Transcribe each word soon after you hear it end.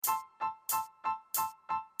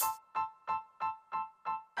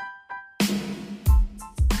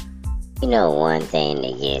You know, one thing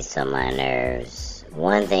that gets on my nerves,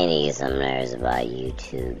 one thing that gets on my nerves about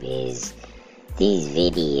YouTube is these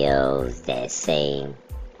videos that say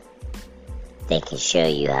they can show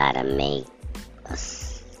you how to make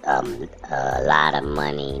a lot of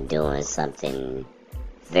money doing something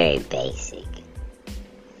very basic.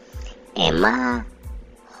 And my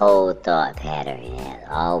whole thought pattern has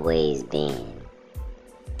always been,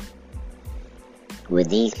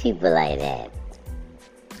 with these people like that,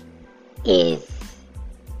 if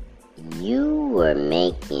you were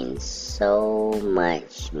making so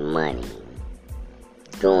much money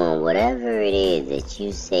doing whatever it is that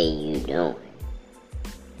you say you doing,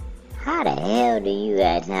 how the hell do you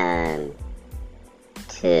got time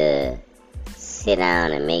to sit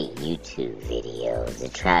down and make YouTube videos, to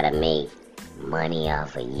try to make money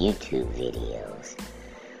off of YouTube videos?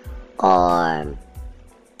 Or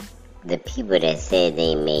the people that said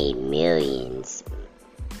they made millions,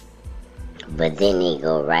 but then they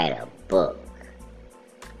go write a book,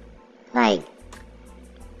 like,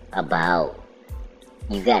 about,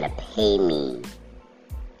 you gotta pay me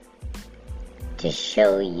to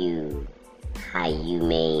show you how you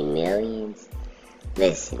made millions.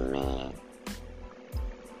 Listen, man,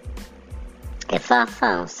 if I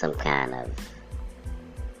found some kind of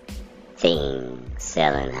thing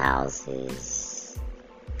selling houses,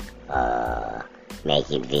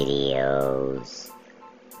 making videos,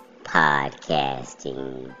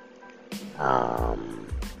 podcasting,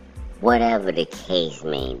 whatever the case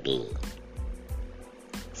may be,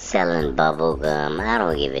 selling bubble gum, I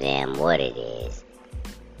don't give a damn what it is,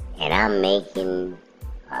 and I'm making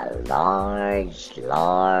a large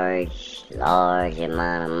amount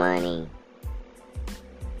of money,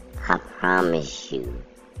 I promise you,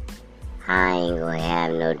 I ain't gonna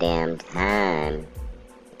have no damn time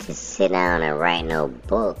to sit down and write no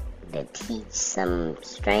book to teach some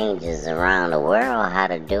strangers around the world how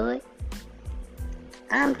to do it.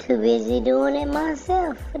 I'm too busy doing it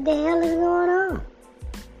myself. What the hell is going on?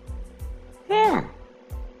 Yeah.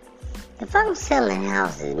 If I'm selling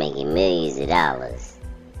houses making millions of dollars,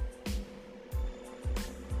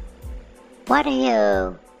 why the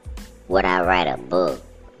hell would I write a book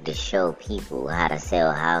to show people how to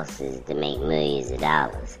sell houses to make millions of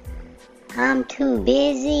dollars? I'm too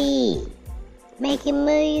busy making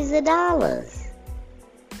millions of dollars.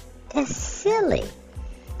 That's silly.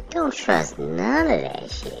 Don't trust none of that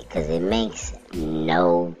shit, because it makes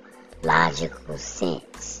no logical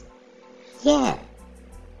sense. Yeah,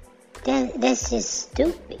 that's just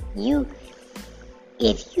stupid.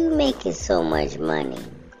 If you making so much money,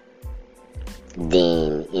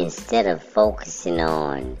 then instead of focusing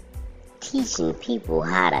on teaching people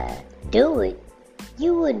how to do it,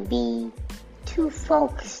 you would be too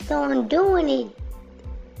focused on doing it.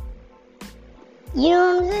 You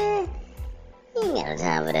know what I'm saying? You ain't got no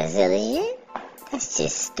time for that silly shit. That's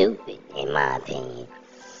just stupid, in my opinion.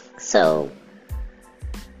 So,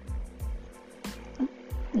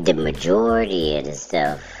 the majority of the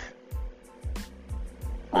stuff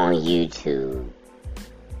on YouTube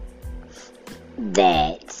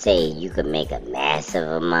that say you can make a massive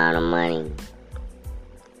amount of money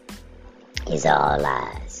is all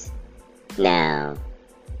lies. Now,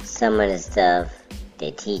 some of the stuff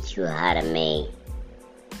they teach you how to make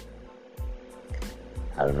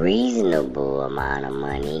a reasonable amount of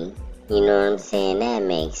money, you know what I'm saying, that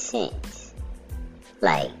makes sense.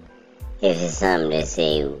 Like, if it's something that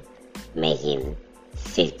say making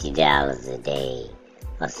 $50 a day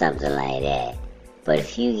or something like that. But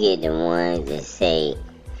if you get the ones that say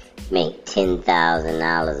make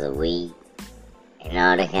 $10,000 a week and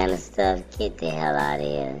all that kind of stuff, get the hell out of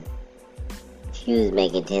here. If you was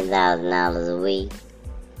making $10,000 a week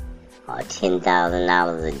or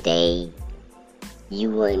 $10,000 a day, you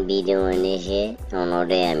wouldn't be doing this shit on no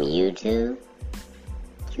damn YouTube.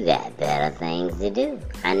 You got better things to do.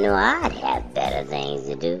 I know I'd have better things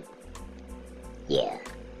to do. Yeah,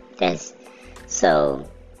 so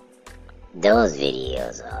those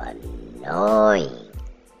videos are annoying.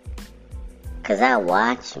 Cause I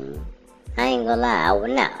watch them. I ain't gonna lie,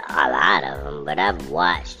 not a lot of them, but I've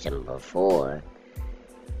watched them before.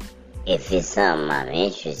 If it's something I'm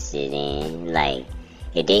interested in, like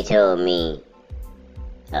if they told me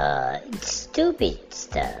stupid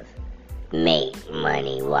stuff, make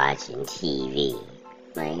money watching TV.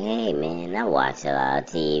 Like, hey man, I watch a lot of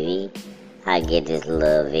TV. I get this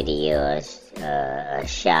little video a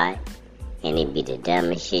shot, and it be the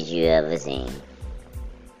dumbest shit you ever seen.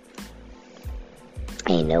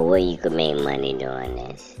 Ain't no way you could make money doing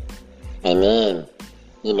this. And then,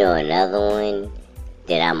 you know, another one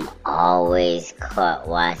that I'm always caught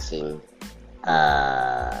watching,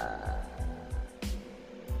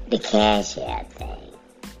 the Cash App thing.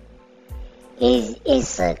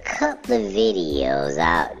 It's a couple of videos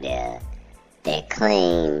out there that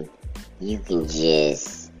claim you can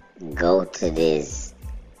just go to this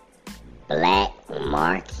black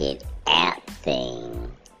market app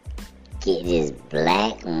thing, get this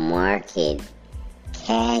black market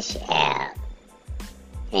Cash App,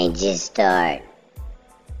 and just start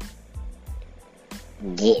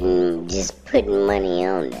just putting money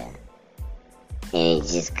on there, and it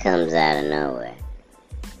just comes out of nowhere.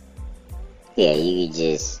 Yeah, you could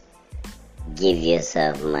just give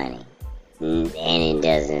yourself money, and it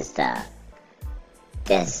doesn't stop.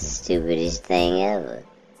 That's the stupidest thing ever.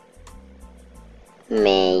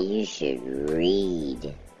 Man, you should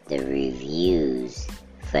read the reviews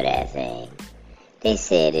for that thing. They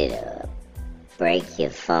said it'll break your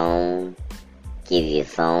phone, give your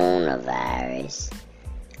phone a virus.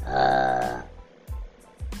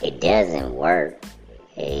 It doesn't work.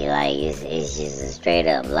 It's just a straight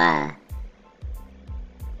up lie.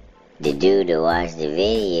 The dude to watch the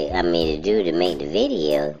video, the dude to make the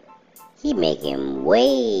video, he making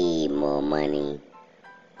way more money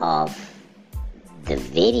off the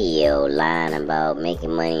video line about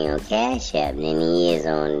making money on Cash App than he is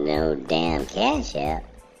on no damn Cash App,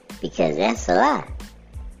 because that's a lie.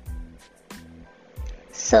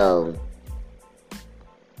 So,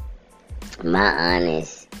 my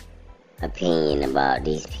honest opinion about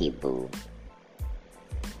these people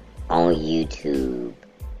on YouTube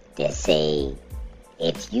that say,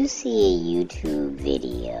 if you see a YouTube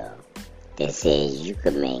video that says you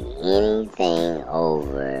could make anything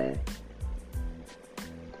over,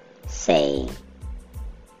 say,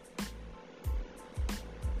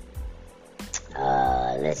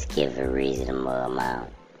 let's give a reasonable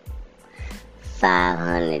amount,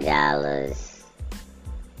 $500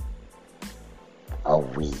 a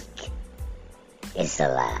week. It's a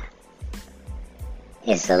lie.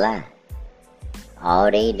 It's a lie.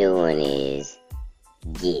 All they doing is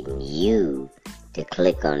getting you to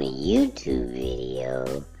click on a YouTube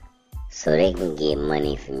video so they can get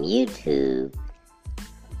money from YouTube,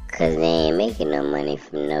 because they ain't making no money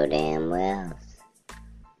from no damn well else.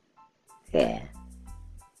 Yeah.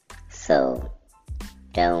 So,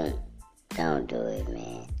 don't do it,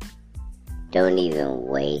 man. Don't even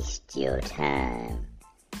waste your time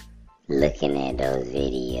looking at those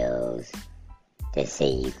videos that say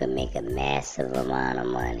you can make a massive amount of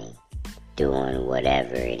money doing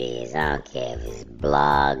whatever it is. I don't care if it's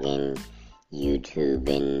blogging,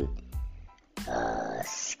 YouTubing,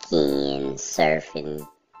 skiing, surfing,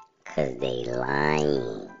 because they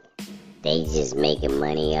lying. They just making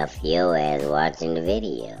money off your ass watching the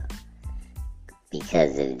video.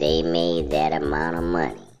 Because if they made that amount of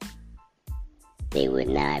money, they would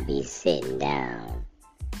not be sitting down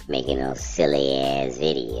making no silly ass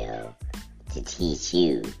video to teach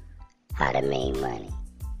you how to make money.